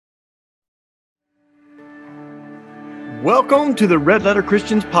Welcome to the Red Letter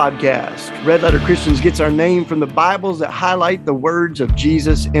Christians podcast. Red Letter Christians gets our name from the Bibles that highlight the words of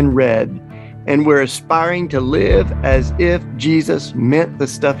Jesus in red. And we're aspiring to live as if Jesus meant the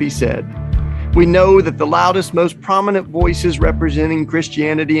stuff he said. We know that the loudest, most prominent voices representing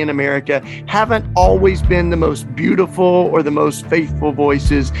Christianity in America haven't always been the most beautiful or the most faithful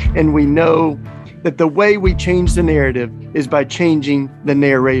voices. And we know that the way we change the narrative is by changing the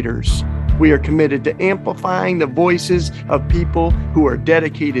narrators. We are committed to amplifying the voices of people who are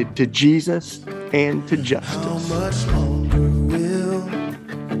dedicated to Jesus and to justice. How much longer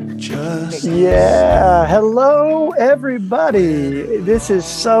will justice? Yeah, hello everybody. This is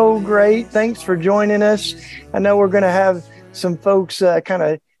so great. Thanks for joining us. I know we're going to have some folks kind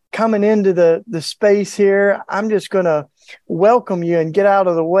of coming into the space here. I'm just going to welcome you and get out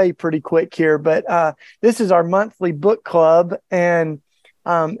of the way pretty quick here. But this is our monthly book club, and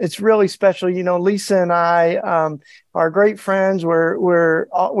it's really special. You know, Lisa and I are great friends.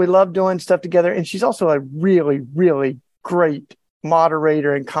 We love doing stuff together. And she's also a really, really great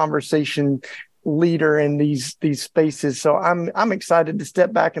moderator and conversation leader in these spaces. So I'm excited to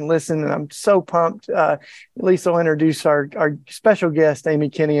step back and listen. And I'm so pumped. Lisa will introduce our special guest, Amy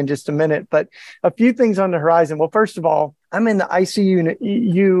Kenny, in just a minute. But a few things on the horizon. Well, first of all, I'm in the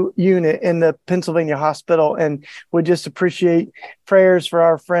ICU unit in the Pennsylvania hospital, and would just appreciate prayers for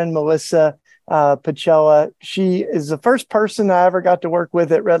our friend Melissa Pacella. She is the first person I ever got to work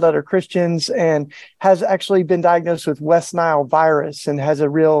with at Red Letter Christians, and has actually been diagnosed with West Nile virus and has a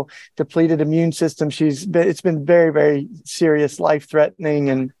real depleted immune system. It's been very, very serious, life-threatening,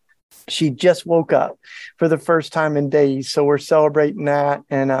 and she just woke up for the first time in days. So we're celebrating that.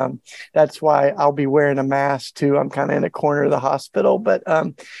 And that's why I'll be wearing a mask too. I'm kind of in a corner of the hospital, but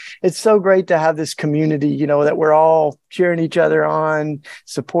it's so great to have this community, you know, that we're all cheering each other on,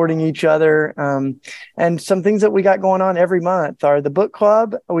 supporting each other. And some things that we got going on every month are the book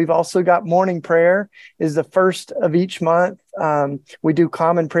club. We've also got morning prayer is the first of each month. We do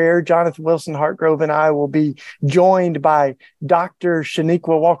common prayer. Jonathan Wilson Hartgrove and I will be joined by Dr.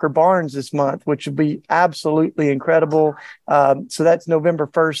 Shaniqua Walker Barnes this month, which will be absolutely incredible. So that's November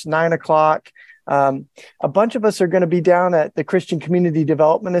 1st, 9:00. A bunch of us are going to be down at the Christian Community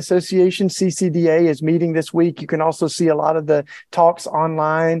Development Association. CCDA is meeting this week. You can also see a lot of the talks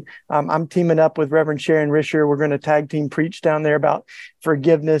online. I'm teaming up with Reverend Sharon Risher. We're going to tag team preach down there about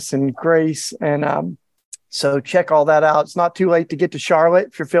forgiveness and grace. And so check all that out. It's not too late to get to Charlotte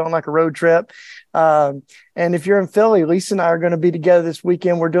if you're feeling like a road trip. And if you're in Philly, Lisa and I are going to be together this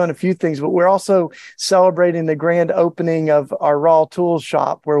weekend. We're doing a few things, but we're also celebrating the grand opening of our Raw Tools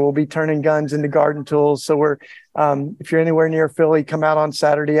shop, where we'll be turning guns into garden tools. So if you're anywhere near Philly, come out on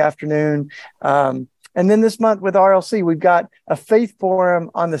Saturday afternoon. And then this month with RLC, we've got a faith forum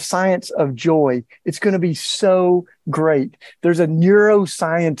on the science of joy. It's going to be so great. There's a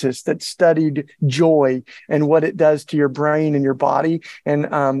neuroscientist that studied joy and what it does to your brain and your body.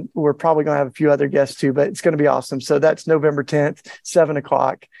 And we're probably going to have a few other guests too, but it's going to be awesome. So that's November 10th,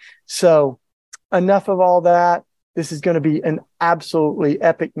 7:00. So enough of all that. This is going to be an absolutely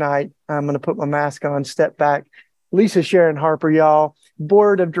epic night. I'm going to put my mask on, step back. Lisa Sharon Harper, y'all,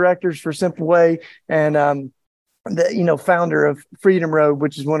 board of directors for Simple Way, and founder of Freedom Road,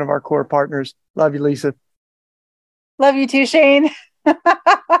 which is one of our core partners. Love you, Lisa. Love you too, Shane.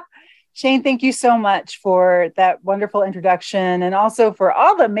 Shane, thank you so much for that wonderful introduction, and also for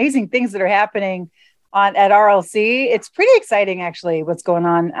all the amazing things that are happening at RLC. It's pretty exciting, actually, what's going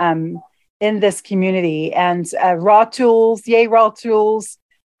on in this community. And Raw Tools, yay, Raw Tools.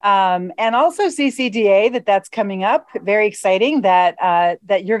 And also CCDA, that's coming up. Very exciting that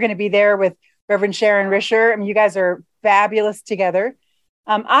you're going to be there with Reverend Sharon Risher. I mean, you guys are fabulous together.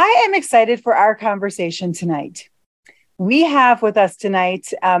 I am excited for our conversation tonight. We have with us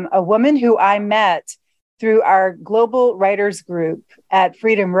tonight a woman who I met through our global writers group at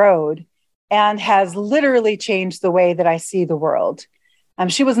Freedom Road, and has literally changed the way that I see the world.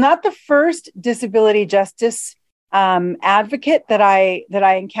 She was not the first disability justice advocate that I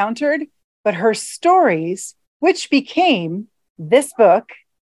encountered, but her stories, which became this book,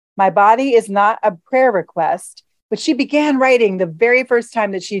 My Body Is Not a Prayer Request, which she began writing the very first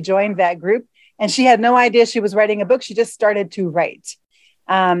time that she joined that group. And she had no idea she was writing a book. She just started to write.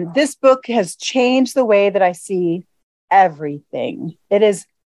 This book has changed the way that I see everything. It is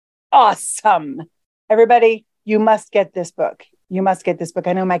awesome. Everybody, you must get this book. You must get this book.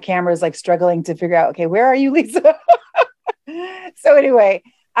 I know my camera is like struggling to figure out, okay, where are you, Lisa? So anyway,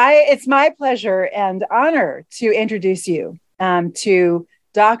 it's my pleasure and honor to introduce you to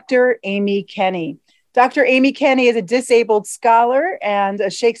Dr. Amy Kenny. Dr. Amy Kenny is a disabled scholar and a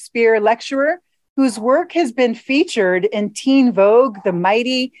Shakespeare lecturer whose work has been featured in Teen Vogue, The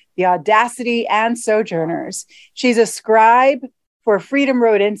Mighty, The Audacity, and Sojourners. She's a scribe for Freedom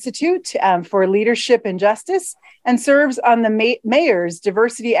Road Institute for Leadership and Justice, and serves on the mayor's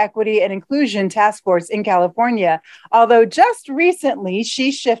Diversity, Equity, and Inclusion Task Force in California. Although just recently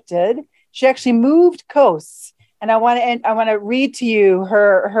she shifted, she actually moved coasts. And I want to read to you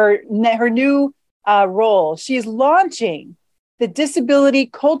her new role. She's launching the Disability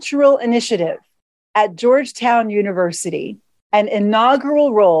Cultural Initiative at Georgetown University, an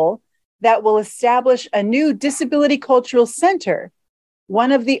inaugural role that will establish a new disability cultural center,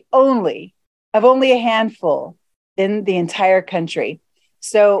 one of only a handful in the entire country.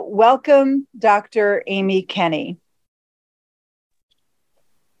 So welcome, Dr. Amy Kenny.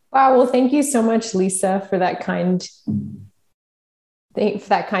 Wow. Well, thank you so much, Lisa, for that kind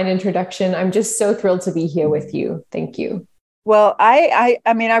introduction. I'm just so thrilled to be here with you. Thank you. Well, I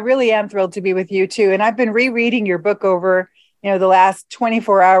mean, I really am thrilled to be with you too. And I've been rereading your book over, the last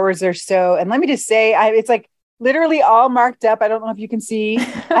 24 hours or so. And let me just say, it's like literally all marked up. I don't know if you can see.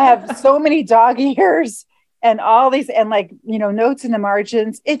 I have so many dog ears and all these, and notes in the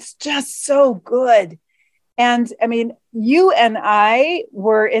margins. It's just so good. And I mean, you and I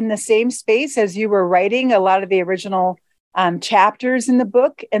were in the same space as you were writing a lot of the original chapters in the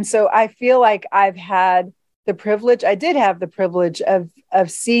book. And so I feel like I did have the privilege of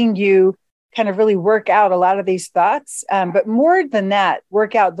seeing you kind of really work out a lot of these thoughts. But more than that,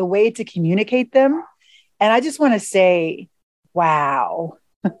 work out the way to communicate them. And I just want to say, wow.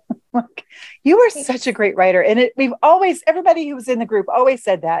 You are such a great writer. And everybody who was in the group always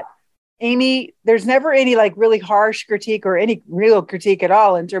said that. Amy, there's never any really harsh critique or any real critique at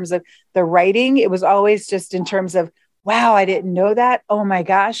all in terms of the writing. It was always just in terms of, wow, I didn't know that. Oh my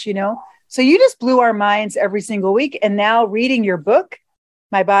gosh, So you just blew our minds every single week. And now reading your book,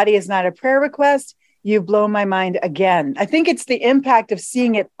 My Body Is Not a Prayer Request, you've blown my mind again. I think it's the impact of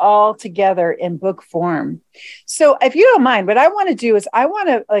seeing it all together in book form. So if you don't mind, what I want to do is I want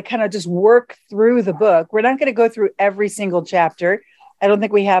to kind of just work through the book. We're not going to go through every single chapter. I don't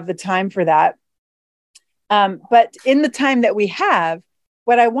think we have the time for that. But in the time that we have,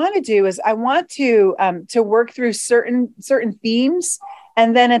 what I want to do is I want to work through certain themes.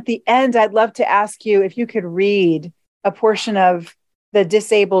 And then at the end, I'd love to ask you if you could read a portion of the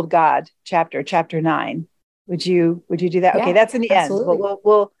Disabled God chapter 9. Would you do that? Yeah, okay, that's in the absolutely. end.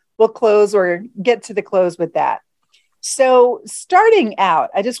 We'll close or get to the close with that. So starting out,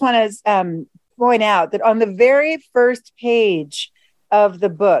 I just want to point out that on the very first page of the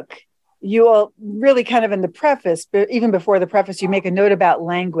book, you will really kind of in the preface, but even before the preface, you make a note about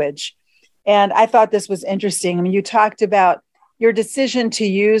language. And I thought this was interesting. I mean, you talked about your decision to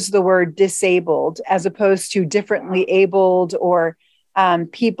use the word disabled as opposed to differently abled or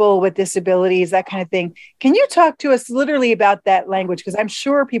people with disabilities, that kind of thing. Can you talk to us literally about that language? Because I'm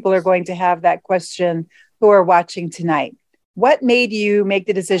sure people are going to have that question who are watching tonight. What made you make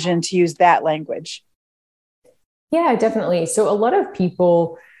the decision to use that language? Yeah, definitely. So a lot of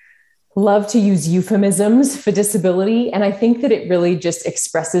people love to use euphemisms for disability. And I think that it really just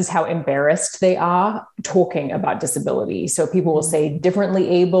expresses how embarrassed they are talking about disability. So people will say differently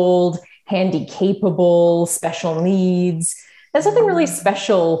abled, handy capable, special needs. There's nothing really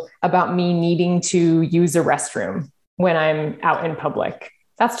special about me needing to use a restroom when I'm out in public.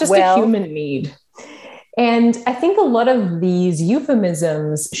 That's just a human need. And I think a lot of these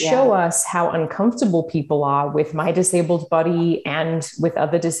euphemisms show us how uncomfortable people are with my disabled body and with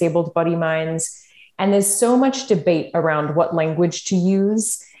other disabled body minds. And there's so much debate around what language to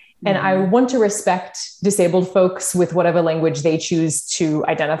use. And I want to respect disabled folks with whatever language they choose to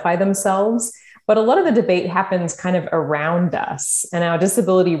identify themselves. But a lot of the debate happens kind of around us. And our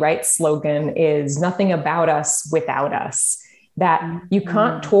disability rights slogan is nothing about us without us. That you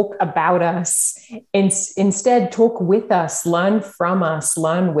can't talk about us, instead talk with us, learn from us,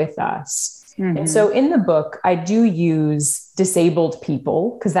 learn with us. And so in the book, I do use disabled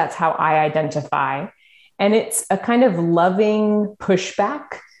people because that's how I identify. And it's a kind of loving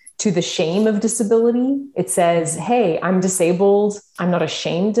pushback to the shame of disability. It says, hey, I'm disabled. I'm not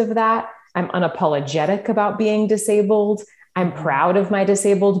ashamed of that. I'm unapologetic about being disabled. I'm proud of my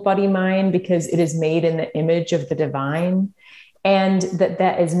disabled body mind because it is made in the image of the divine. And that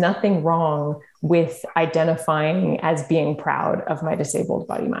there is nothing wrong with identifying as being proud of my disabled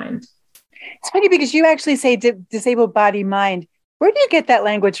body mind. It's funny because you actually say disabled body mind. Where do you get that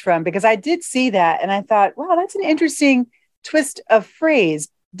language from? Because I did see that and I thought, wow, that's an interesting twist of phrase,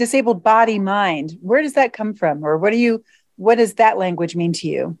 disabled body mind. Where does that come from? Or what does that language mean to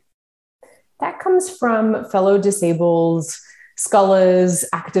you? That comes from fellow disabled scholars,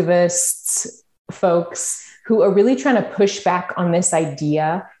 activists, folks who are really trying to push back on this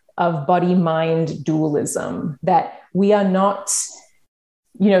idea of body-mind dualism, that we are not,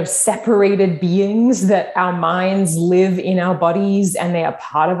 separated beings, that our minds live in our bodies and they are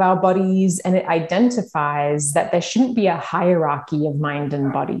part of our bodies. And it identifies that there shouldn't be a hierarchy of mind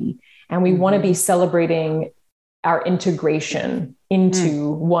and body. And we want to be celebrating our integration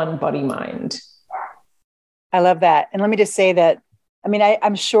into one body-mind. I love that. And let me just say that,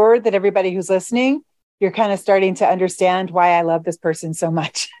 I'm sure that everybody who's listening, you're kind of starting to understand why I love this person so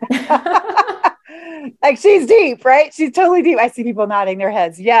much. Like, she's deep, right? She's totally deep. I see people nodding their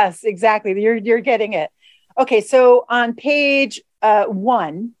heads. Yes, exactly. You're getting it. Okay. So on page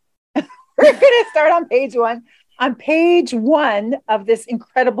 1, we're going to start on page 1. On page 1 of this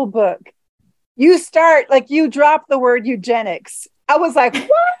incredible book, you start, like, you drop the word eugenics. I was like,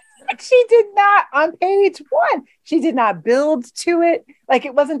 what? She did not, on page 1, she did not build to it. Like,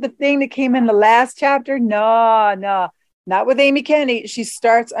 it wasn't the thing that came in the last chapter. No, not with Amy Kennedy. She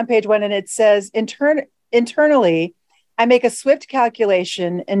starts on page 1 and it says, internally, I make a swift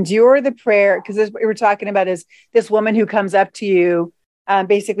calculation, endure the prayer. Because what we're talking about is this woman who comes up to you,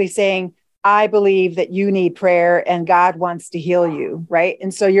 basically saying, I believe that you need prayer and God wants to heal you, right?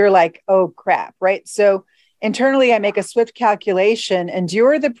 And so you're like, oh crap, right? So internally, I make a swift calculation,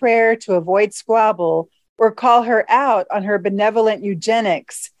 endure the prayer to avoid squabble, or call her out on her benevolent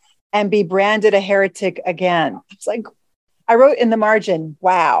eugenics and be branded a heretic again. It's like, I wrote in the margin,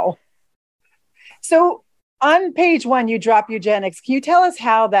 wow. So on page 1, you drop eugenics. Can you tell us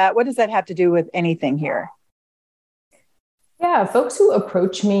what does that have to do with anything here? Yeah, folks who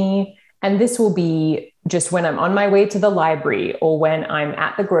approach me, and this will be just when I'm on my way to the library or when I'm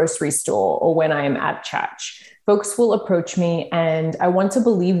at the grocery store or when I'm at church. Folks will approach me and I want to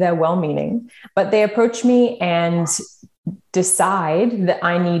believe they're well-meaning, but they approach me and decide that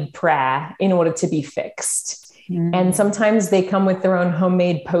I need prayer in order to be fixed. And sometimes they come with their own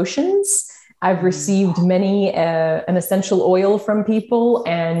homemade potions. I've received many an essential oil from people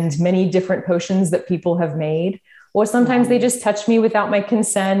and many different potions that people have made. Or sometimes they just touch me without my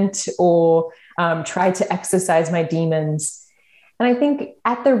consent or try to exorcise my demons. And I think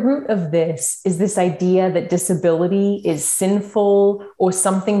at the root of this is this idea that disability is sinful or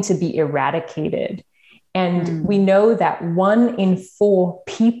something to be eradicated. And we know that 1 in 4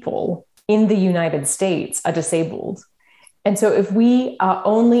 people in the United States are disabled. And so if we are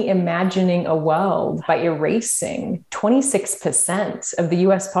only imagining a world by erasing 26% of the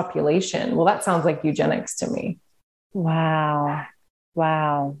US population, well, that sounds like eugenics to me. Wow.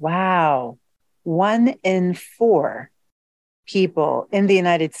 1 in 4 people in the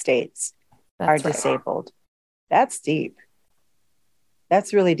United States are disabled. That's deep.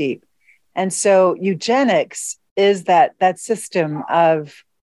 That's really deep. And so eugenics is that system of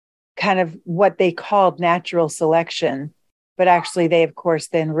kind of what they called natural selection, but actually they, of course,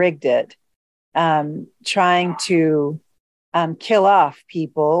 then rigged it, trying to kill off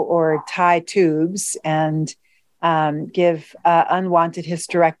people or tie tubes and give unwanted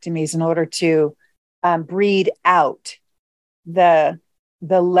hysterectomies in order to breed out the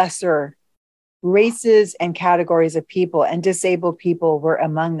lesser races and categories of people, and disabled people were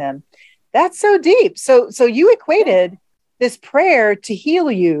among them. That's so deep. So you equated this prayer to heal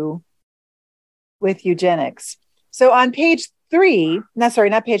you with eugenics. So on page 3,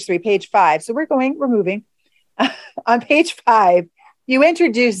 page 5. So we're moving. On page 5, you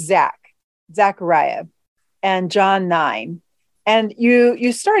introduce Zechariah and John 9. And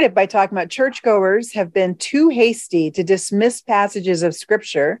you started by talking about churchgoers have been too hasty to dismiss passages of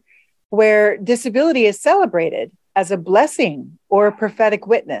scripture where disability is celebrated as a blessing or a prophetic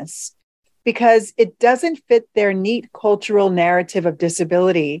witness, because it doesn't fit their neat cultural narrative of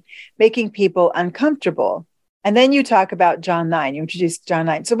disability, making people uncomfortable. And then you talk about John 9, you introduced John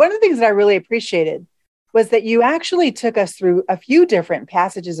 9. So one of the things that I really appreciated was that you actually took us through a few different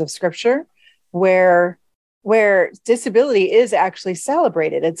passages of scripture where disability is actually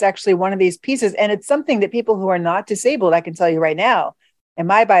celebrated. It's actually one of these pieces. And it's something that people who are not disabled, I can tell you right now, in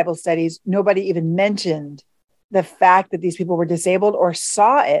my Bible studies, nobody even mentioned the fact that these people were disabled or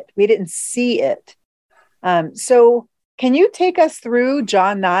saw it. We didn't see it. So can you take us through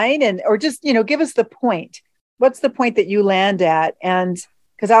John 9 or just, give us the point? What's the point that you land at? And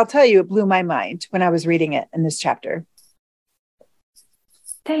because I'll tell you, it blew my mind when I was reading it in this chapter.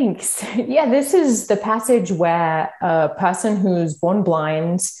 Thanks. Yeah, this is the passage where a person who's born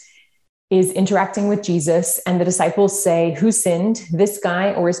blind is interacting with Jesus, and the disciples say, who sinned, this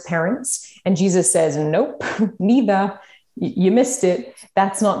guy or his parents? And Jesus says, nope, neither. You missed it.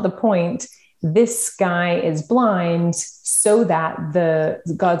 That's not the point. this guy is blind so that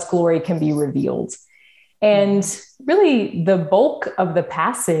God's glory can be revealed. And really, the bulk of the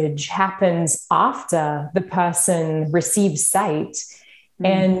passage happens after the person receives sight.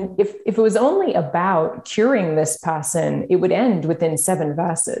 And if it was only about curing this person, it would end within 7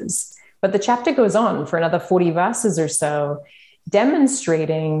 verses. But the chapter goes on for another 40 verses or so,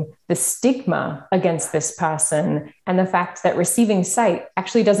 demonstrating the stigma against this person and the fact that receiving sight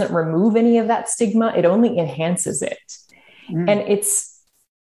actually doesn't remove any of that stigma. It only enhances it. And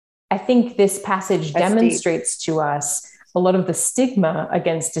I think this passage demonstrates to us a lot of the stigma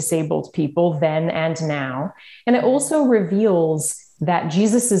against disabled people then and now. And it also reveals that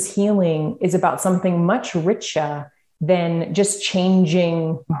Jesus's healing is about something much richer than just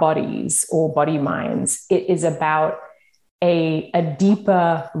changing bodies or body minds. It is about a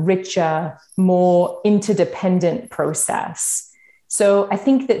deeper, richer, more interdependent process. So I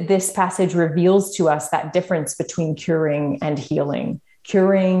think that this passage reveals to us that difference between curing and healing.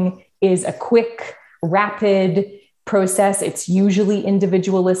 Curing is a quick, rapid process. It's usually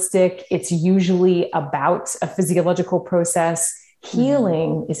individualistic. It's usually about a physiological process.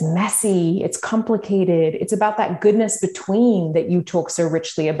 Healing is messy. It's complicated. It's about that goodness between that you talk so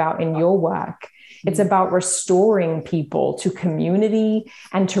richly about in your work. It's about restoring people to community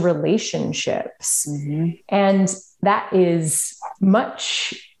and to relationships. And that is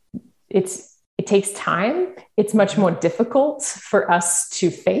it takes time. It's much more difficult for us to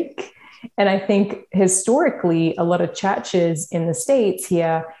fake. And I think historically, a lot of churches in the States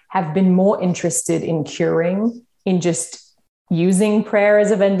here have been more interested in curing, in just using prayer as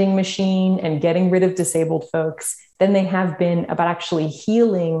a vending machine and getting rid of disabled folks than they have been about actually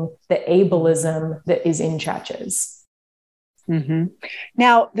healing the ableism that is in churches.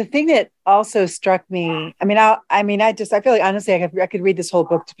 Now, the thing that also struck me, I feel like honestly, I could read this whole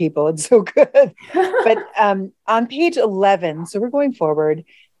book to people. It's so good. But on page 11, so we're going forward,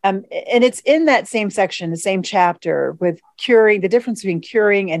 and it's in that same section, the same chapter with curing, the difference between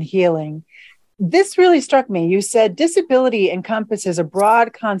curing and healing. This really struck me. You said disability encompasses a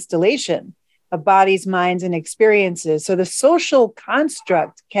broad constellation of bodies, minds, and experiences. So the social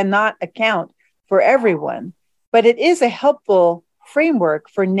construct cannot account for everyone, but it is a helpful framework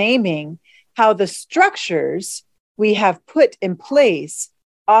for naming how the structures we have put in place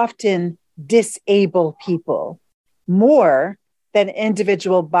often disable people more than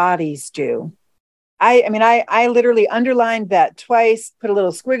individual bodies do. I literally underlined that twice, put a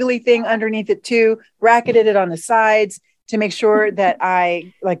little squiggly thing underneath it too, bracketed it on the sides to make sure that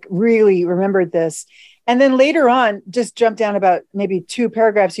I really remembered this. And then later on, just jump down about maybe 2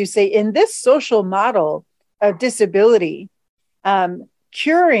 paragraphs. You say, in this social model of disability,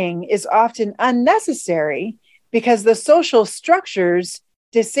 curing is often unnecessary because the social structures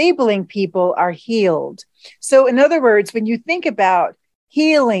disabling people are healed. So in other words, when you think about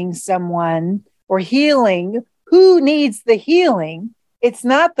healing someone or healing, who needs the healing? It's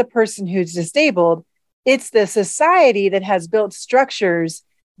not the person who's disabled. It's the society that has built structures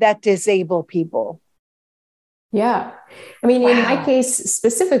that disable people. Yeah. In my case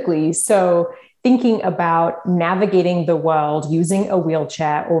specifically, so thinking about navigating the world using a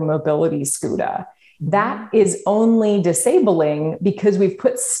wheelchair or mobility scooter, that is only disabling because we've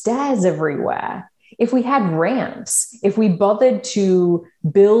put stairs everywhere. If we had ramps, if we bothered to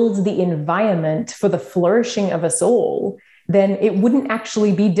build the environment for the flourishing of us all, then it wouldn't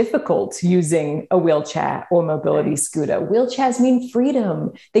actually be difficult using a wheelchair or mobility scooter. Wheelchairs mean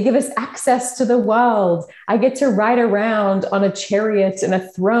freedom. They give us access to the world. I get to ride around on a chariot and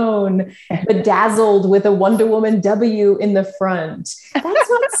a throne, bedazzled with a Wonder Woman W in the front. That's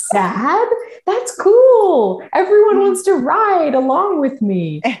not sad. That's cool. Everyone wants to ride along with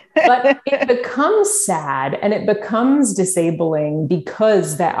me. But it becomes sad and it becomes disabling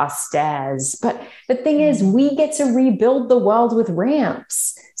because there are stairs. But the thing is, we get to rebuild the world with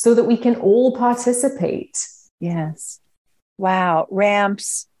ramps so that we can all participate. Yes. Wow.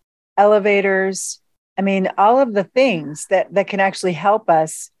 Ramps, elevators. All of the things that can actually help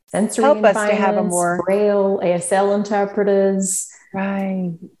us. Sensory help us to have a more Braille, ASL interpreters.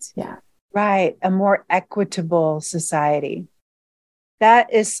 Right. Yeah. Right. A more equitable society.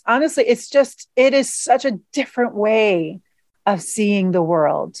 That is honestly, it is such a different way of seeing the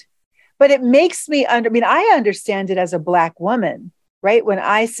world. But it makes me I understand it as a Black woman, right? When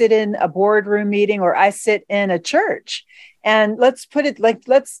I sit in a boardroom meeting or I sit in a church, and let's put it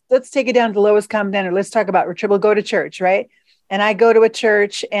let's take it down to the lowest common denominator. Let's talk about we'll go to church, right? And I go to a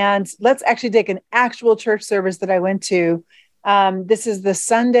church, and let's actually take an actual church service that I went to. This is the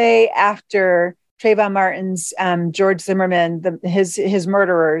Sunday after Trayvon Martin's George Zimmerman, his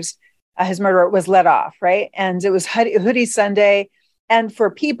murderers his murderer, was let off, right? And it was Hoodie Sunday. And for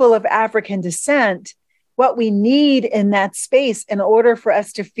people of African descent, what we need in that space in order for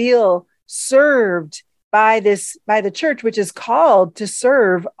us to feel served by the church, which is called to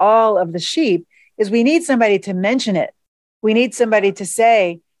serve all of the sheep, is we need somebody to mention it. We need somebody to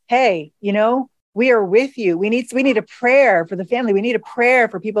say, hey, we are with you. We need a prayer for the family. We need a prayer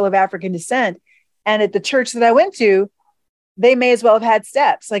for people of African descent. And at the church that I went to, they may as well have had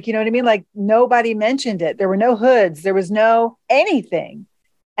steps. Like, you know what I mean? Like, nobody mentioned it. There were no hoods. There was no anything.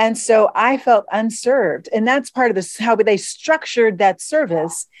 And so I felt unserved. And that's part of this, how they structured that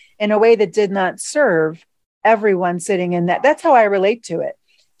service in a way that did not serve everyone sitting in that. That's how I relate to it.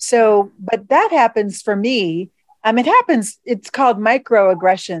 So, but that happens for me. It's called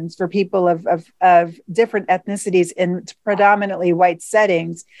microaggressions for people of different ethnicities in predominantly white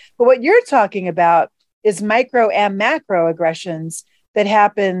settings. But what you're talking about is micro and macro aggressions that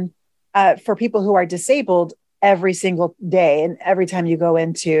happen for people who are disabled every single day and every time you go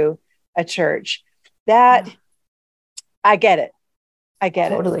into a church. That, I get it.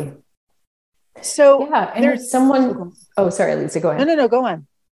 Totally. So yeah, and there's someone, oh, sorry, Lisa, go ahead. No, go on.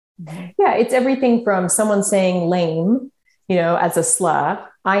 Yeah, it's everything from someone saying lame, as a slur.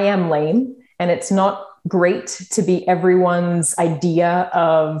 I am lame. And it's not great to be everyone's idea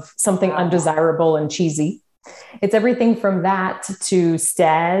of something undesirable and cheesy. It's everything from that to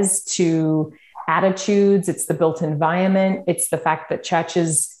stares, to attitudes. It's the built environment. It's the fact that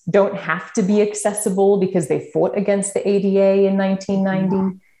churches don't have to be accessible because they fought against the ADA in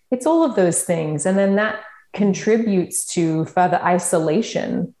 1990. It's all of those things. And then that contributes to further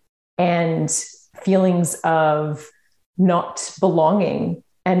isolation and feelings of not belonging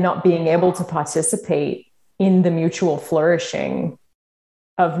and not being able to participate in the mutual flourishing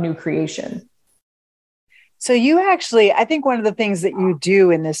of new creation. So you actually, I think one of the things that you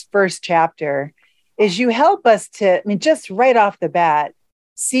do in this first chapter is you help us to, just right off the bat,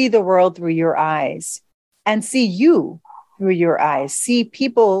 see the world through your eyes and see you through your eyes, see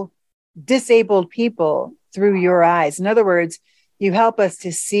people, disabled people through your eyes. In other words, you help us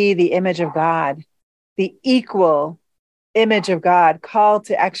to see the image of God, the equal image of God, called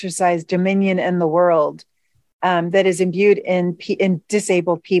to exercise dominion in the world that is imbued in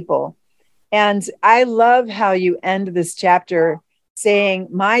disabled people. And I love how you end this chapter saying,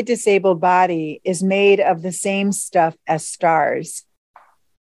 my disabled body is made of the same stuff as stars.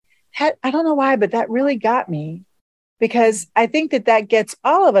 I don't know why, but that really got me, because I think that gets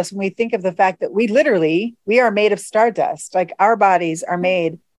all of us when we think of the fact that we are made of stardust, like our bodies are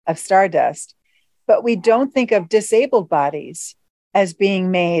made of stardust, but we don't think of disabled bodies as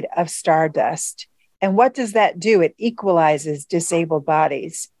being made of stardust. And what does that do? It equalizes disabled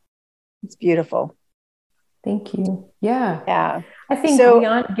bodies. It's beautiful. Thank you. Yeah. Yeah. I think we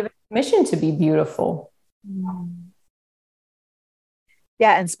aren't given permission to be beautiful.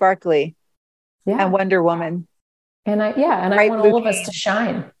 Yeah. And sparkly. Yeah. And Wonder Woman. And I want all of us to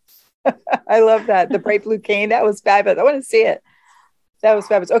shine. I love that. The bright blue cane. That was fabulous. I want to see it. That was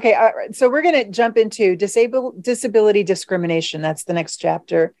fabulous. Okay. All right. So we're going to jump into disability discrimination. That's the next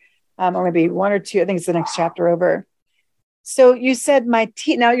chapter. Or maybe one or two. I think it's the next chapter over. So you said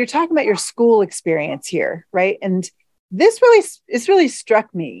now you're talking about your school experience here, right? And this really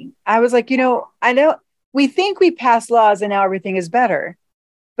struck me. I was like, I know we think we pass laws and now everything is better.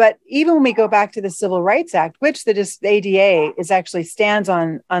 But even when we go back to the Civil Rights Act, which the ADA actually stands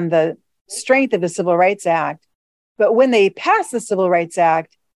on the strength of the Civil Rights Act. But when they passed the Civil Rights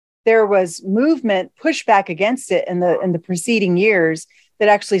Act, there was movement pushback against it in the preceding years that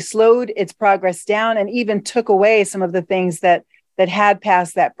actually slowed its progress down and even took away some of the things that had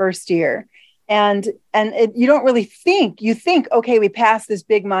passed that first year. And you don't really think, okay, we passed this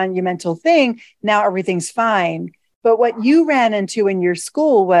big monumental thing, now everything's fine. But what you ran into in your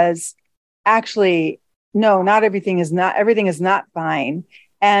school was actually, no, everything is not fine.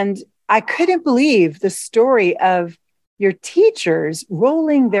 And I couldn't believe the story of your teachers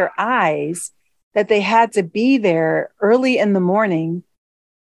rolling their eyes that they had to be there early in the morning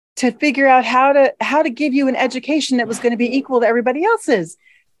to figure out how to give you an education that was going to be equal to everybody else's.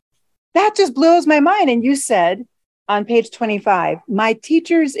 That just blows my mind. And you said on page 25, my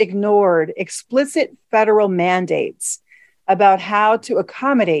teachers ignored explicit federal mandates about how to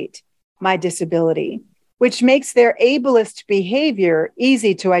accommodate my disability, which makes their ableist behavior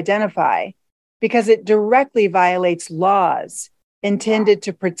easy to identify because it directly violates laws intended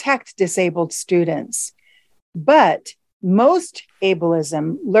to protect disabled students. But most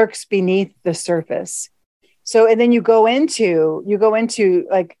ableism lurks beneath the surface. So, and then you go into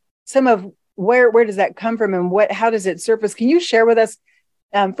like some of where does that come from and how does it surface? Can you share with us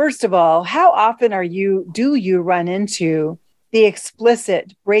first of all, how often do you run into the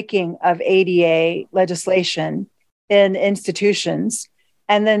explicit breaking of ADA legislation in institutions?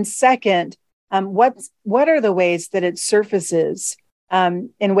 And then second, what are the ways that it surfaces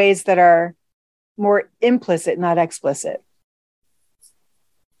in ways that are more implicit, not explicit?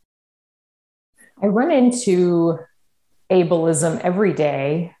 I run into ableism every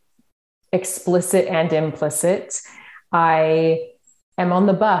day, explicit and implicit. I am on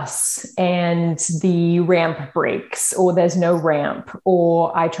the bus and the ramp breaks, or there's no ramp,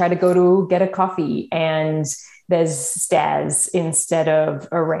 or I try to go to get a coffee and there's stairs instead of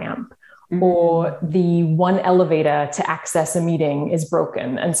a ramp, or the one elevator to access a meeting is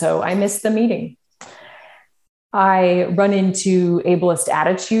broken, and so I miss the meeting. I run into ableist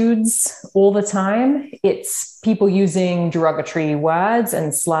attitudes all the time. It's people using derogatory words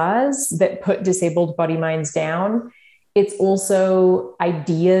and slurs that put disabled body minds down. It's also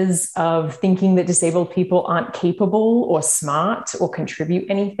ideas of thinking that disabled people aren't capable or smart or contribute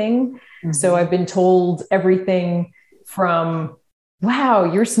anything. So I've been told everything from, wow,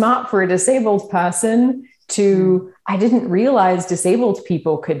 you're smart for a disabled person, to I didn't realize disabled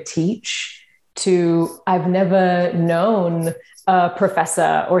people could teach, to I've never known a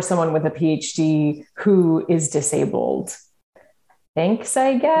professor or someone with a PhD who is disabled. Thanks,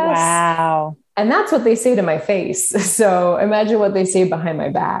 I guess. Wow. And that's what they say to my face. So imagine what they say behind my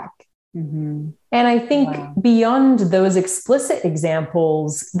back. And I think beyond those explicit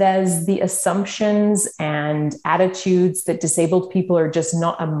examples, there's the assumptions and attitudes that disabled people are just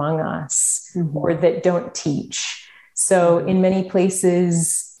not among us, or that don't teach. So in many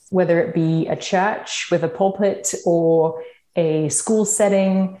places, whether it be a church with a pulpit or a school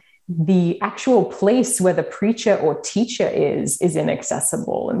setting, the actual place where the preacher or teacher is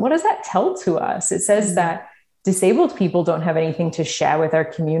inaccessible. And what does that tell to us? It says that disabled people don't have anything to share with our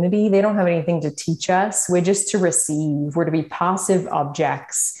community. They don't have anything to teach us. We're just to receive. We're to be passive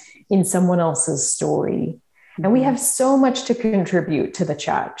objects in someone else's story. And we have so much to contribute to the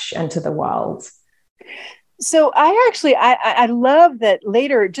church and to the world. So I love that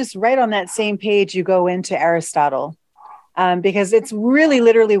later, just right on that same page, you go into Aristotle, because it's really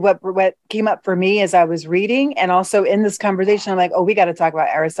literally what came up for me as I was reading. And also in this conversation, I'm like, oh, we got to talk about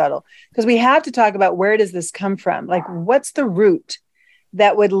Aristotle, because we have to talk about, where does this come from? Like, what's the root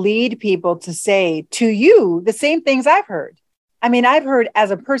that would lead people to say to you the same things I've heard? I mean, I've heard, as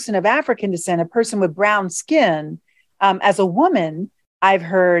a person of African descent, a person with brown skin, as a woman, I've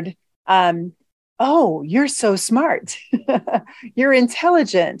heard, oh, you're so smart. You're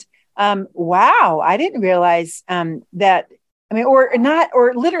intelligent. Wow, I didn't realize that. I mean,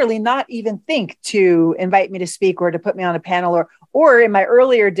 or literally not even think to invite me to speak or to put me on a panel, or in my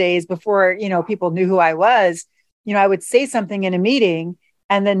earlier days before, people knew who I was, I would say something in a meeting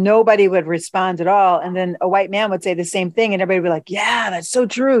and then nobody would respond at all. And then a white man would say the same thing and everybody would be like, yeah, that's so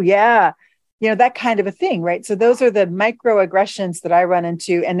true. Yeah. That kind of a thing. Right. So those are the microaggressions that I run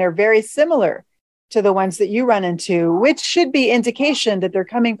into, and they're very similar to the ones that you run into, which should be indication that they're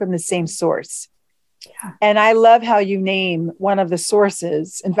coming from the same source. Yeah. And I love how you name one of the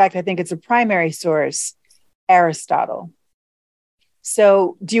sources. In fact, I think it's a primary source, Aristotle.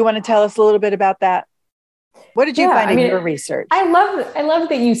 So do you want to tell us a little bit about that? What did you find in your research? I love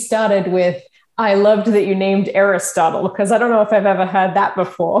that you started with, I loved that you named Aristotle, because I don't know if I've ever heard that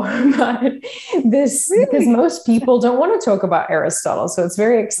before, but because most people don't want to talk about Aristotle. So it's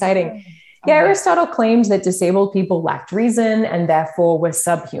very exciting. Yeah, Aristotle claimed that disabled people lacked reason and therefore were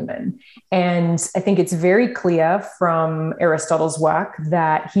subhuman. And I think it's very clear from Aristotle's work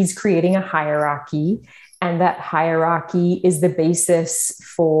that he's creating a hierarchy, and that hierarchy is the basis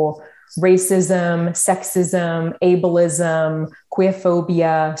for racism, sexism, ableism,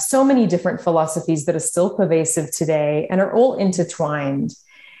 queerphobia, so many different philosophies that are still pervasive today and are all intertwined.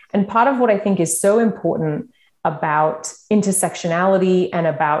 And part of what I think is so important about intersectionality and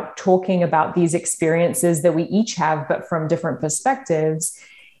about talking about these experiences that we each have, but from different perspectives,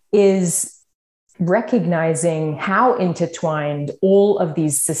 is recognizing how intertwined all of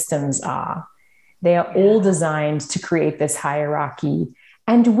these systems are. They are all designed to create this hierarchy.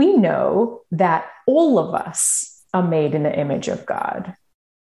 And we know that all of us are made in the image of God.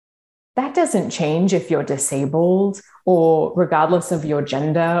 That doesn't change if you're disabled, or regardless of your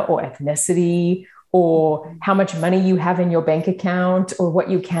gender or ethnicity, or how much money you have in your bank account, or what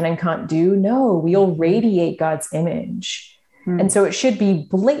you can and can't do. No, we all radiate God's image. And so it should be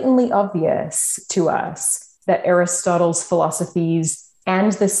blatantly obvious to us that Aristotle's philosophies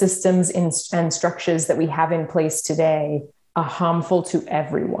and the systems and structures that we have in place today are harmful to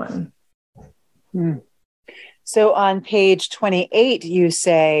everyone. So on page 28, you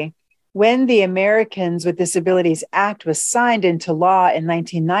say, when the Americans with Disabilities Act was signed into law in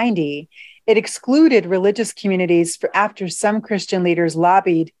 1990, it excluded religious communities after some Christian leaders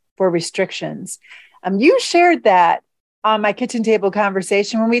lobbied for restrictions. You shared that on my kitchen table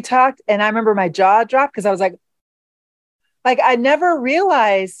conversation when we talked, and I remember my jaw dropped because I was like I never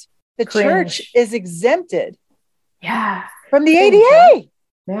realized the church is exempted. Yeah. From the ADA.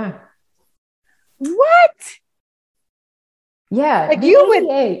 Yeah. What? Yeah. Like you would.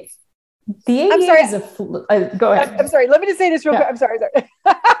 The ADA I'm sorry. is go ahead. I'm sorry. Let me just say this real quick. I'm sorry.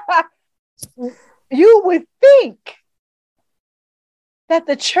 You would think that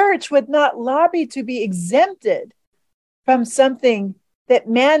the church would not lobby to be exempted from something that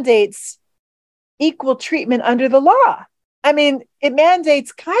mandates equal treatment under the law. I mean, it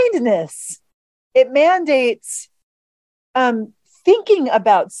mandates kindness. It mandates thinking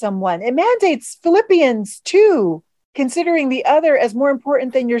about someone. It mandates Philippians 2, considering the other as more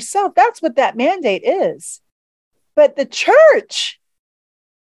important than yourself. That's what that mandate is. But the church,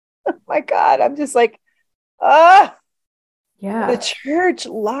 oh my God, I'm just like, yeah. The church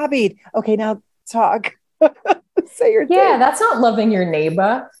lobbied. Okay, now talk. Say your thing. Yeah, that's not loving your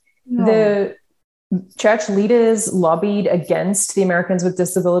neighbor. No. The church leaders lobbied against the Americans with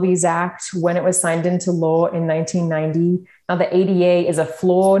Disabilities Act when it was signed into law in 1990. Now, the ADA is a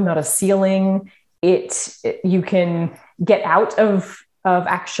floor, not a ceiling. You can get out of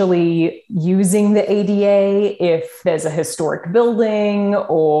actually using the ADA if there's a historic building,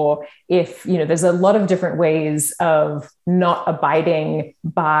 or if, there's a lot of different ways of not abiding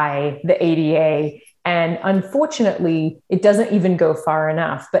by the ADA. And unfortunately, it doesn't even go far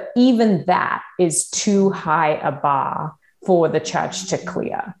enough. But even that is too high a bar for the church to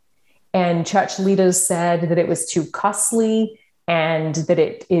clear. And church leaders said that it was too costly and that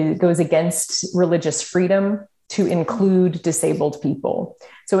it goes against religious freedom to include disabled people.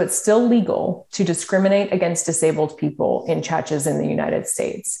 So it's still legal to discriminate against disabled people in churches in the United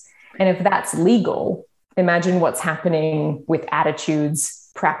States. And if that's legal, imagine what's happening with attitudes,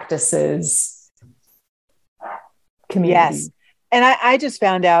 practices, community. Yes. And I just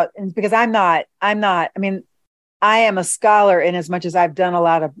found out, and because I am a scholar in as much as I've done a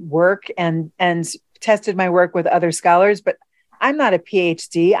lot of work and tested my work with other scholars, but I'm not a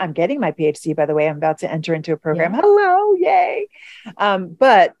PhD. I'm getting my PhD, by the way. I'm about to enter into a program. Yeah. Hello, yay.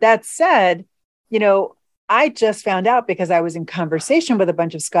 But that said, I just found out, because I was in conversation with a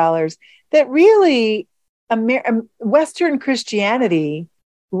bunch of scholars, that really Western Christianity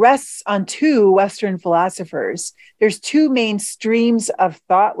rests on two Western philosophers. There's two main streams of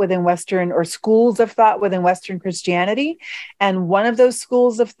thought within Western, or schools of thought within Western Christianity. And one of those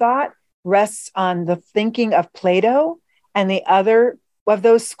schools of thought rests on the thinking of Plato. And the other of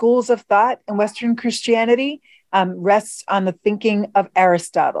those schools of thought in Western Christianity rests on the thinking of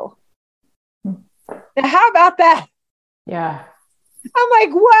Aristotle. Now, how about that? Yeah. I'm like,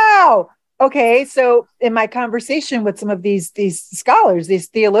 wow. Okay, so in my conversation with some of these scholars, these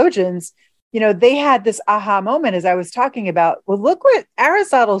theologians, they had this aha moment as I was talking about, well, look what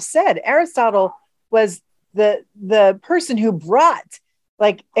Aristotle said. Aristotle was the person who brought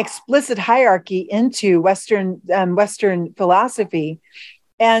explicit hierarchy into Western philosophy.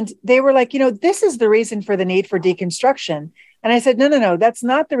 And they were like, this is the reason for the need for deconstruction. And I said, no, that's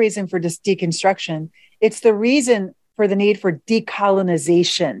not the reason for deconstruction. It's the reason for the need for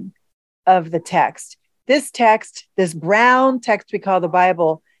decolonization of the text. This text, this brown text we call the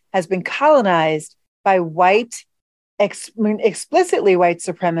Bible, has been colonized by explicitly white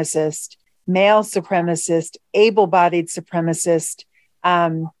supremacist, male supremacist, able-bodied supremacist,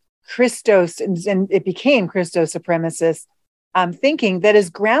 Christos, and it became Christos supremacist thinking that is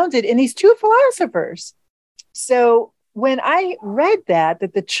grounded in these two philosophers. So when I read that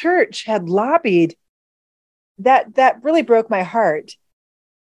the church had lobbied, that really broke my heart.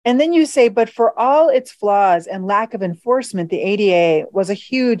 And then you say, but for all its flaws and lack of enforcement, the ADA was a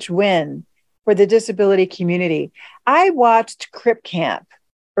huge win for the disability community. I watched Crip Camp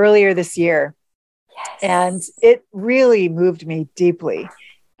earlier this year. Yes. And it really moved me deeply.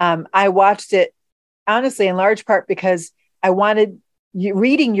 I watched it, honestly, in large part because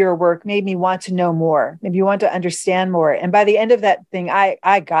reading your work made me want to know more. Maybe you want to understand more. And by the end of that thing,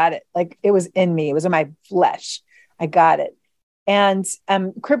 I got it. It was in me. It was in my flesh. I got it. And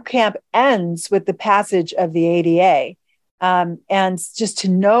Crip Camp ends with the passage of the ADA. And just to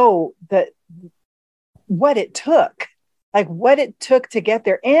know what it took to get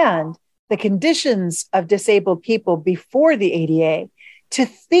there, and the conditions of disabled people before the ADA, to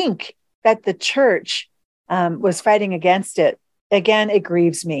think that the church was fighting against it again, it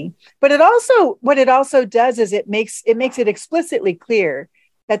grieves me. But what it also does is it makes it explicitly clear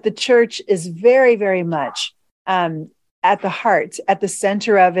that the church is very, very much at the heart, at the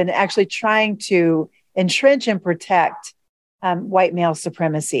center of, and actually trying to entrench and protect white male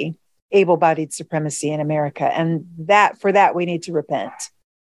supremacy, able-bodied supremacy in America. And for that, we need to repent.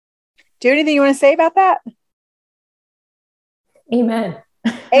 Do you have anything you want to say about that? Amen.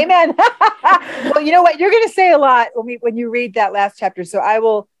 Amen. Well, you know what? You're going to say a lot when you read that last chapter. So I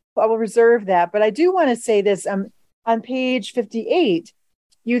will reserve that. But I do want to say this. On page 58,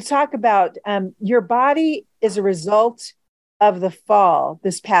 you talk about your body is a result of the fall,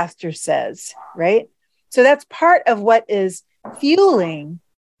 this pastor says, right? So that's part of what is fueling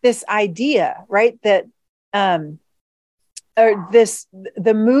this idea, right? That the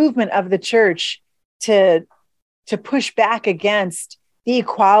movement of the church to push back against the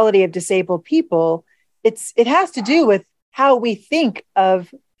equality of disabled people. It has to do with how we think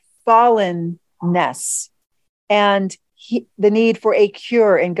of fallenness and the need for a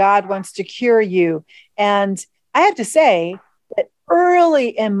cure, and God wants to cure you. And I have to say that early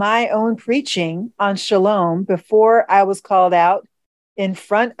in my own preaching on Shalom, before I was called out in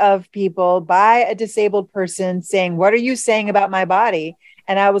front of people by a disabled person saying, "What are you saying about my body?"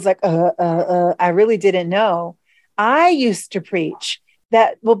 And I was like, I really didn't know. I used to preach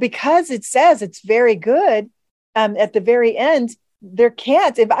that, well, because it says it's very good, at the very end,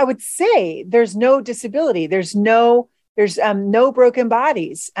 if I would say there's no disability, there's no broken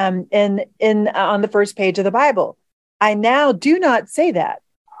bodies on the first page of the Bible. I now do not say that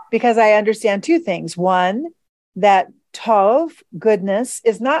because I understand two things. One, that tov, goodness,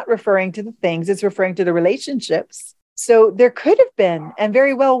 is not referring to the things, it's referring to the relationships. So there could have been, and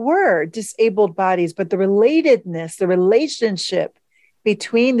very well were, disabled bodies, but the relatedness, the relationship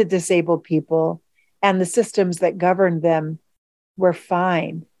between the disabled people and the systems that governed them were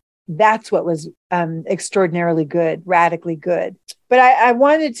fine. That's what was extraordinarily good, radically good. But I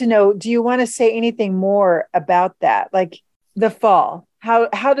wanted to know, do you want to say anything more about that? Like the fall,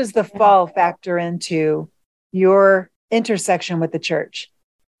 how does the fall factor into your intersection with the church?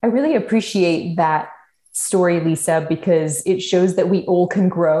 I really appreciate that story, Lisa, because it shows that we all can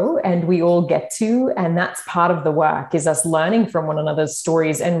grow and we all get to, and that's part of the work, is us learning from one another's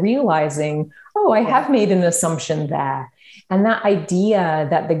stories and realizing, oh, I have made an assumption there. And that idea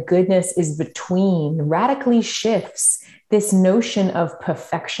that the goodness is between radically shifts this notion of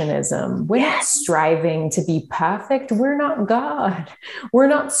perfectionism. We're not striving to be perfect. We're not God. We're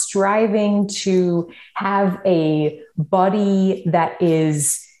not striving to have a body that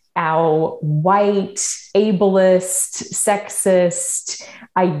is our white, ableist, sexist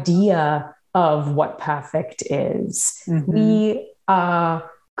idea of what perfect is. Mm-hmm. We are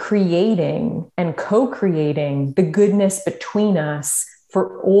creating and co-creating the goodness between us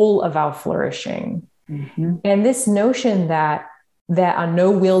for all of our flourishing. Mm-hmm. And this notion that there are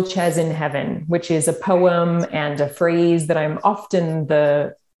no wheelchairs in heaven, which is a poem and a phrase that I'm often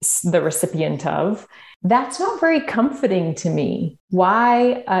the recipient of, that's not very comforting to me.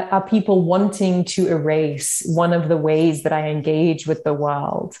 Why are people wanting to erase one of the ways that I engage with the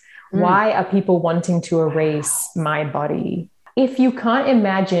world? Why are people wanting to erase my body? If you can't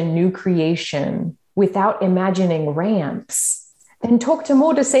imagine new creation without imagining ramps, then talk to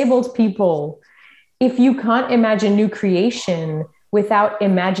more disabled people. If you can't imagine new creation without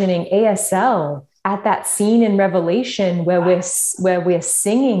imagining ASL at that scene in Revelation where we're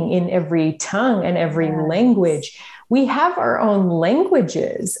singing in every tongue and every language, we have our own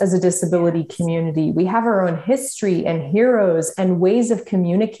languages as a disability community. We have our own history and heroes and ways of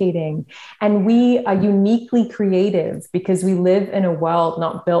communicating. And we are uniquely creative because we live in a world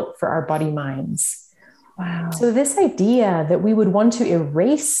not built for our body minds. Wow. So this idea that we would want to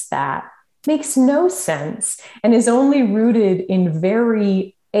erase that makes no sense and is only rooted in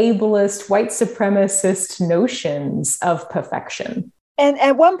very ableist, white supremacist notions of perfection. And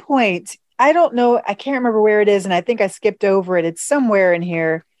at one point, I don't know, I can't remember where it is, and I think I skipped over it. It's somewhere in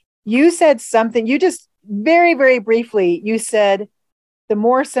here. You said something, you just very, very briefly, you said, the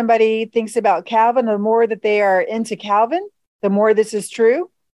more somebody thinks about Calvin, the more that they are into Calvin, the more this is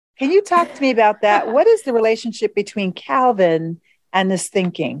true. Can you talk to me about that? What is the relationship between Calvin and this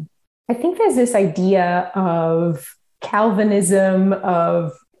thinking? I think there's this idea of Calvinism,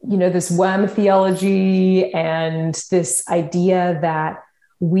 of, this worm theology, and this idea that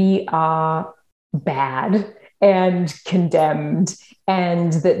we are bad and condemned,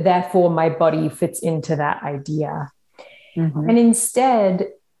 and that therefore my body fits into that idea. Mm-hmm. And instead,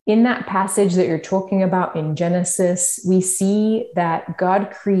 in that passage that you're talking about in Genesis, we see that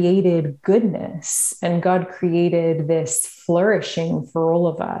God created goodness and God created this flourishing for all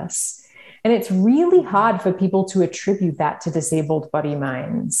of us. And it's really hard for people to attribute that to disabled body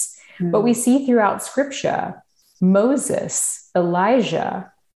minds. But we see throughout scripture, Moses,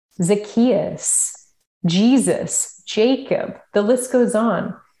 Elijah, Zacchaeus, Jesus, Jacob, the list goes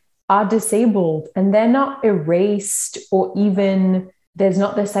on, are disabled, and they're not erased, or even there's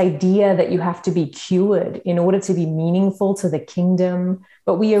not this idea that you have to be cured in order to be meaningful to the kingdom,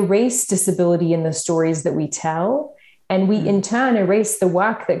 but we erase disability in the stories that we tell. And we in turn erase the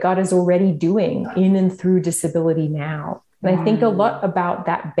work that God is already doing in and through disability now. And I think a lot about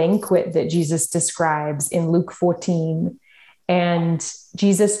that banquet that Jesus describes in Luke 14. And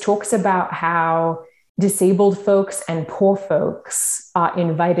Jesus talks about how disabled folks and poor folks are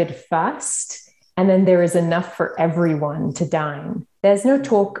invited first, and then there is enough for everyone to dine. There's no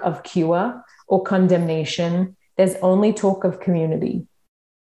talk of cure or condemnation. There's only talk of community.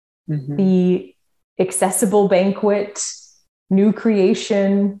 The accessible banquet, new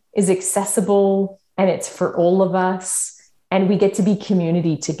creation, is accessible, and it's for all of us. And we get to be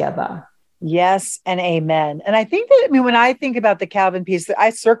community together. Yes, and amen. And I think that, when I think about the Calvin piece,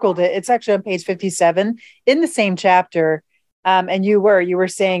 I circled it. It's actually on page 57 in the same chapter. And you were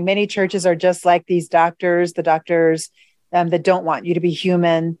saying many churches are just like these doctors, the doctors that don't want you to be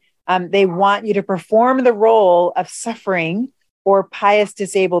human. They want you to perform the role of suffering or pious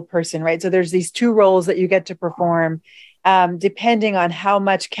disabled person, right? So there's these two roles that you get to perform, depending on how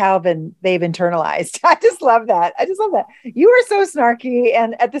much Calvin they've internalized. I just love that. You are so snarky,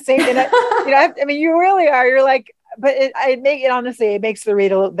 and at the same time, you really are. You're like, but it makes the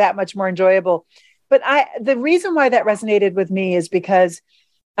read that much more enjoyable. But the reason why that resonated with me is because,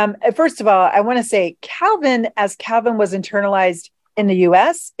 first of all, I want to say Calvin, as Calvin was internalized in the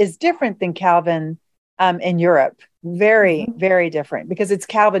U.S., is different than Calvin in Europe. Very, very different, because it's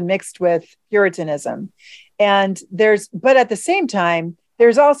Calvin mixed with Puritanism. But at the same time,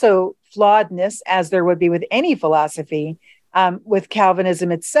 there's also flawedness, as there would be with any philosophy, with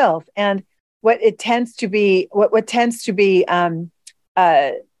Calvinism itself. And what tends to be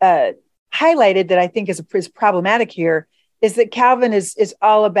highlighted that I think is problematic here is that Calvin is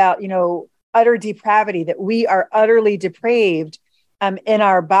all about, utter depravity, that we are utterly depraved in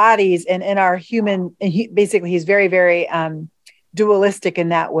our bodies and in our human. Basically, he's very, very dualistic in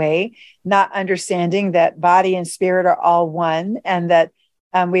that way, not understanding that body and spirit are all one, and that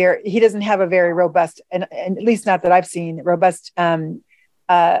he doesn't have a very robust, and at least not that I've seen, robust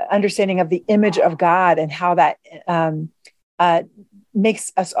understanding of the image of God and how that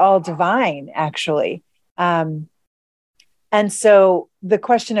makes us all divine, actually. And so the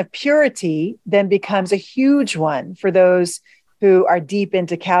question of purity then becomes a huge one for those who are deep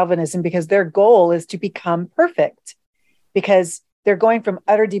into Calvinism, because their goal is to become perfect, because they're going from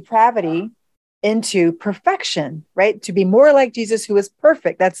utter depravity into perfection, right? To be more like Jesus, who is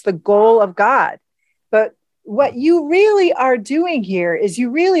perfect. That's the goal of God. But what you really are doing here is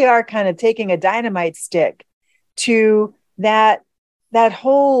you really are kind of taking a dynamite stick to that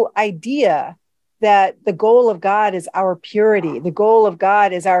whole idea that the goal of God is our purity. The goal of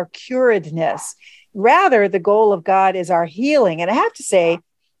God is our curedness. Rather, the goal of God is our healing. And I have to say,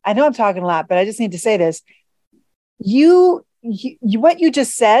 I know I'm talking a lot, but I just need to say this. What you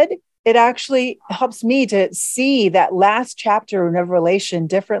just said, it actually helps me to see that last chapter in Revelation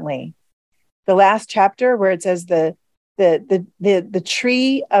differently. The last chapter where it says the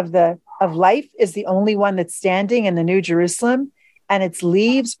tree of life is the only one that's standing in the New Jerusalem, and its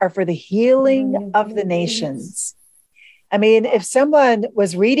leaves are for the healing of the nations. I mean, if someone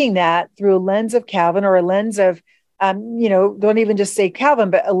was reading that through a lens of Calvin, or a lens of, don't even just say Calvin,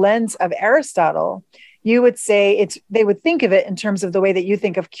 but a lens of Aristotle, you would say they would think of it in terms of the way that you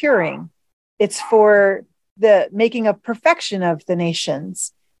think of curing. It's for the making of perfection of the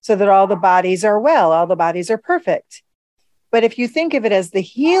nations, so that all the bodies are well, all the bodies are perfect. But if you think of it as the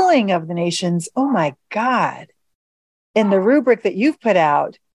healing of the nations, oh my God, in the rubric that you've put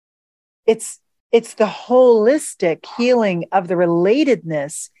out, it's the holistic healing of the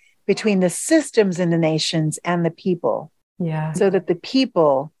relatedness between the systems in the nations and the people. Yeah. So that the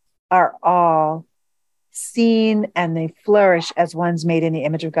people are all seen and they flourish as ones made in the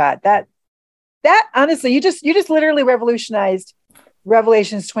image of God. That honestly, you just literally revolutionized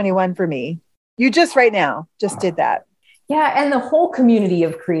Revelations 21 for me. You just right now just did that. Yeah. And the whole community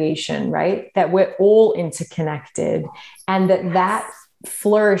of creation, right? That we're all interconnected, and that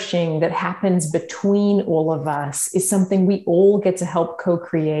flourishing that happens between all of us is something we all get to help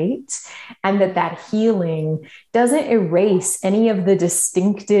co-create, and that healing doesn't erase any of the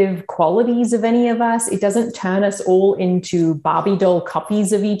distinctive qualities of any of us. It doesn't turn us all into Barbie doll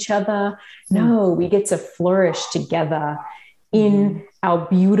copies of each other. No, we get to flourish together in our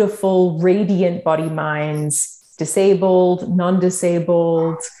beautiful, radiant body minds, disabled,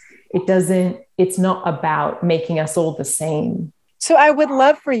 non-disabled. It's not about making us all the same. So I would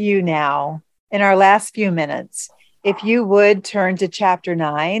love for you now, in our last few minutes, if you would turn to chapter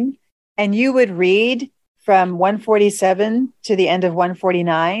 9 and you would read from 147 to the end of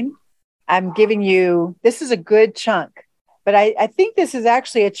 149. I'm giving you, this is a good chunk, but I think this is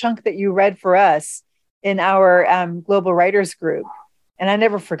actually a chunk that you read for us in our Global Writers Group. And I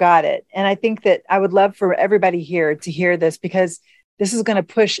never forgot it. And I think that I would love for everybody here to hear this, because this is going to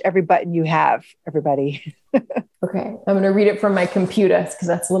push every button you have, everybody. Okay, I'm going to read it from my computer because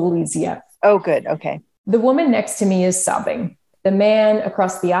that's a little easier. Oh, good. Okay. The woman next to me is sobbing. The man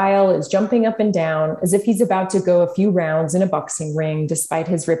across the aisle is jumping up and down as if he's about to go a few rounds in a boxing ring despite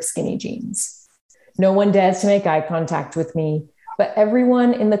his ripped skinny jeans. No one dares to make eye contact with me, but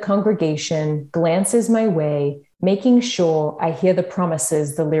everyone in the congregation glances my way, making sure I hear the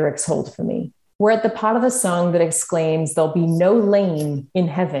promises the lyrics hold for me. We're at the part of the song that exclaims there'll be no lame in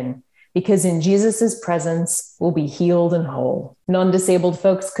heaven, because in Jesus's presence, we'll be healed and whole. Non-disabled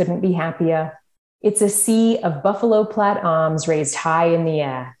folks couldn't be happier. It's a sea of buffalo plaid arms raised high in the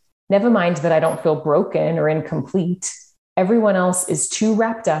air. Never mind that I don't feel broken or incomplete. Everyone else is too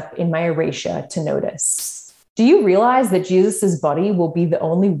wrapped up in my erasure to notice. Do you realize that Jesus's body will be the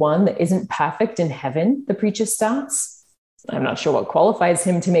only one that isn't perfect in heaven? The preacher starts. I'm not sure what qualifies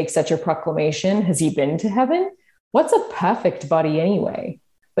him to make such a proclamation. Has he been to heaven? What's a perfect body anyway?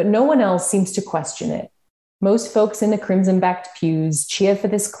 But no one else seems to question it. Most folks in the crimson-backed pews cheer for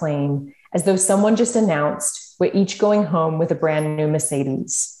this claim as though someone just announced we're each going home with a brand new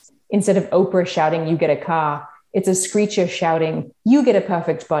Mercedes. Instead of Oprah shouting, "You get a car," it's a screecher shouting, "You get a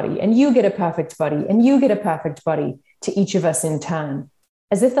perfect body, and you get a perfect body, and you get a perfect body," to each of us in turn.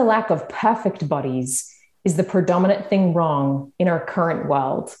 As if the lack of perfect bodies is the predominant thing wrong in our current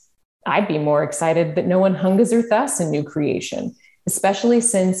world. I'd be more excited that no one hungers or thirsts in new creation, especially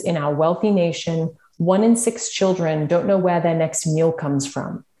since in our wealthy nation, 1 in 6 children don't know where their next meal comes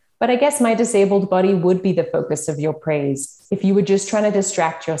from. But I guess my disabled body would be the focus of your praise if you were just trying to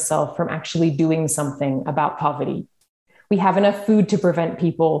distract yourself from actually doing something about poverty. We have enough food to prevent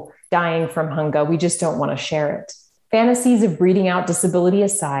people dying from hunger. We just don't want to share it. Fantasies of breeding out disability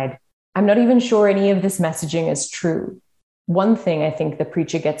aside, I'm not even sure any of this messaging is true. One thing I think the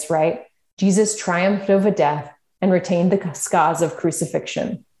preacher gets right: Jesus triumphed over death and retained the scars of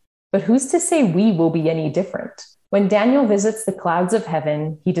crucifixion. But who's to say we will be any different? When Daniel visits the clouds of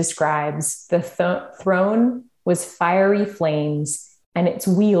heaven, he describes the throne was fiery flames and its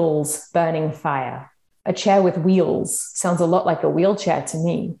wheels burning fire. A chair with wheels sounds a lot like a wheelchair to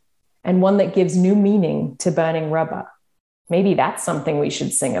me, and one that gives new meaning to burning rubber. Maybe that's something we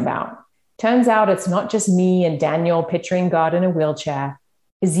should sing about. Turns out it's not just me and Daniel picturing God in a wheelchair.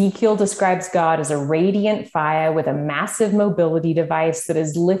 Ezekiel describes God as a radiant fire with a massive mobility device that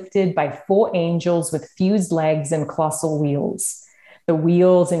is lifted by 4 angels with fused legs and colossal wheels. The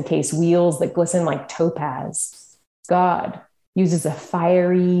wheels encase wheels that glisten like topaz. God uses a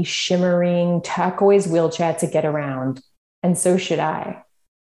fiery, shimmering, turquoise wheelchair to get around, and so should I.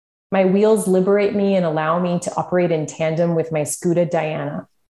 My wheels liberate me and allow me to operate in tandem with my scooter, Diana.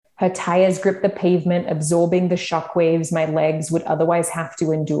 Her tires grip the pavement, absorbing the shockwaves my legs would otherwise have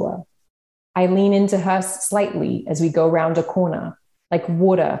to endure. I lean into her slightly as we go round a corner, like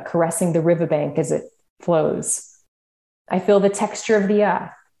water caressing the riverbank as it flows. I feel the texture of the earth,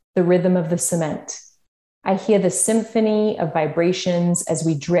 the rhythm of the cement. I hear the symphony of vibrations as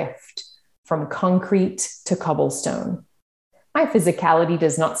we drift from concrete to cobblestone. My physicality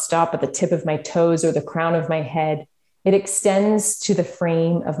does not stop at the tip of my toes or the crown of my head. It extends to the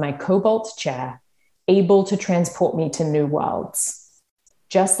frame of my cobalt chair, able to transport me to new worlds.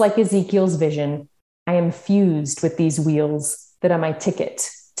 Just like Ezekiel's vision, I am fused with these wheels that are my ticket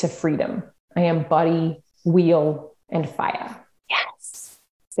to freedom. I am body, wheel, and fire. Yes.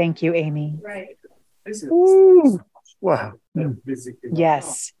 Thank you, Amy. Right. Ooh, wow.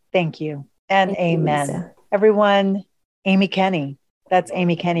 Yes. Thank you. And Thank you, amen. Lisa. Everyone, Amy Kenny. That's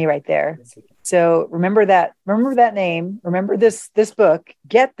Amy Kenny right there. So remember that name, remember this book,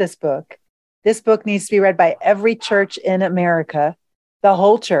 get this book. This book needs to be read by every church in America, the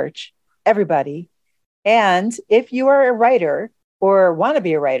whole church, everybody. And if you are a writer or want to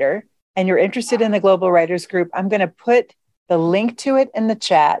be a writer and you're interested in the Global Writers Group, I'm going to put the link to it in the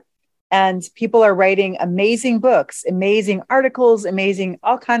chat. And people are writing amazing books, amazing articles, amazing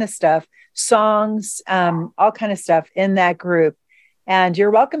all kind of stuff, songs, all kind of stuff in that group. And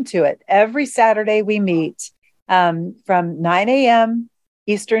you're welcome to it. Every Saturday we meet from 9 a.m.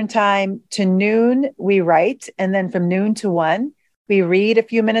 Eastern time to noon, we write. And then from noon to 1, we read a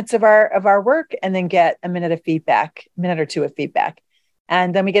few minutes of our work and then get a minute or two of feedback.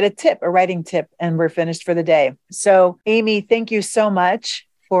 And then we get a writing tip, and we're finished for the day. So Amy, thank you so much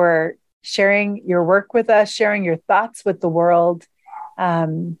for sharing your work with us, sharing your thoughts with the world.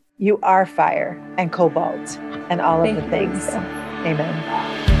 You are fire and cobalt and all of the things.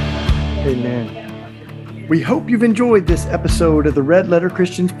 Amen. Amen. We hope you've enjoyed this episode of the Red Letter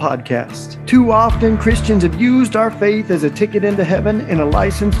Christians podcast. Too often, Christians have used our faith as a ticket into heaven and a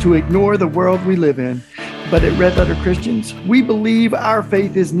license to ignore the world we live in. But at Red Letter Christians, we believe our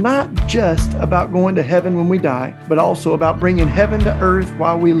faith is not just about going to heaven when we die, but also about bringing heaven to earth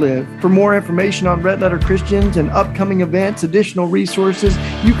while we live. For more information on Red Letter Christians and upcoming events, additional resources,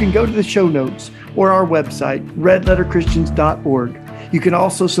 you can go to the show notes or our website, redletterchristians.org. You can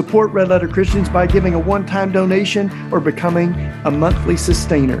also support Red Letter Christians by giving a one-time donation or becoming a monthly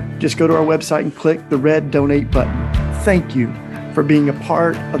sustainer. Just go to our website and click the red donate button. Thank you for being a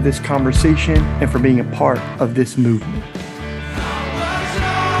part of this conversation and for being a part of this movement.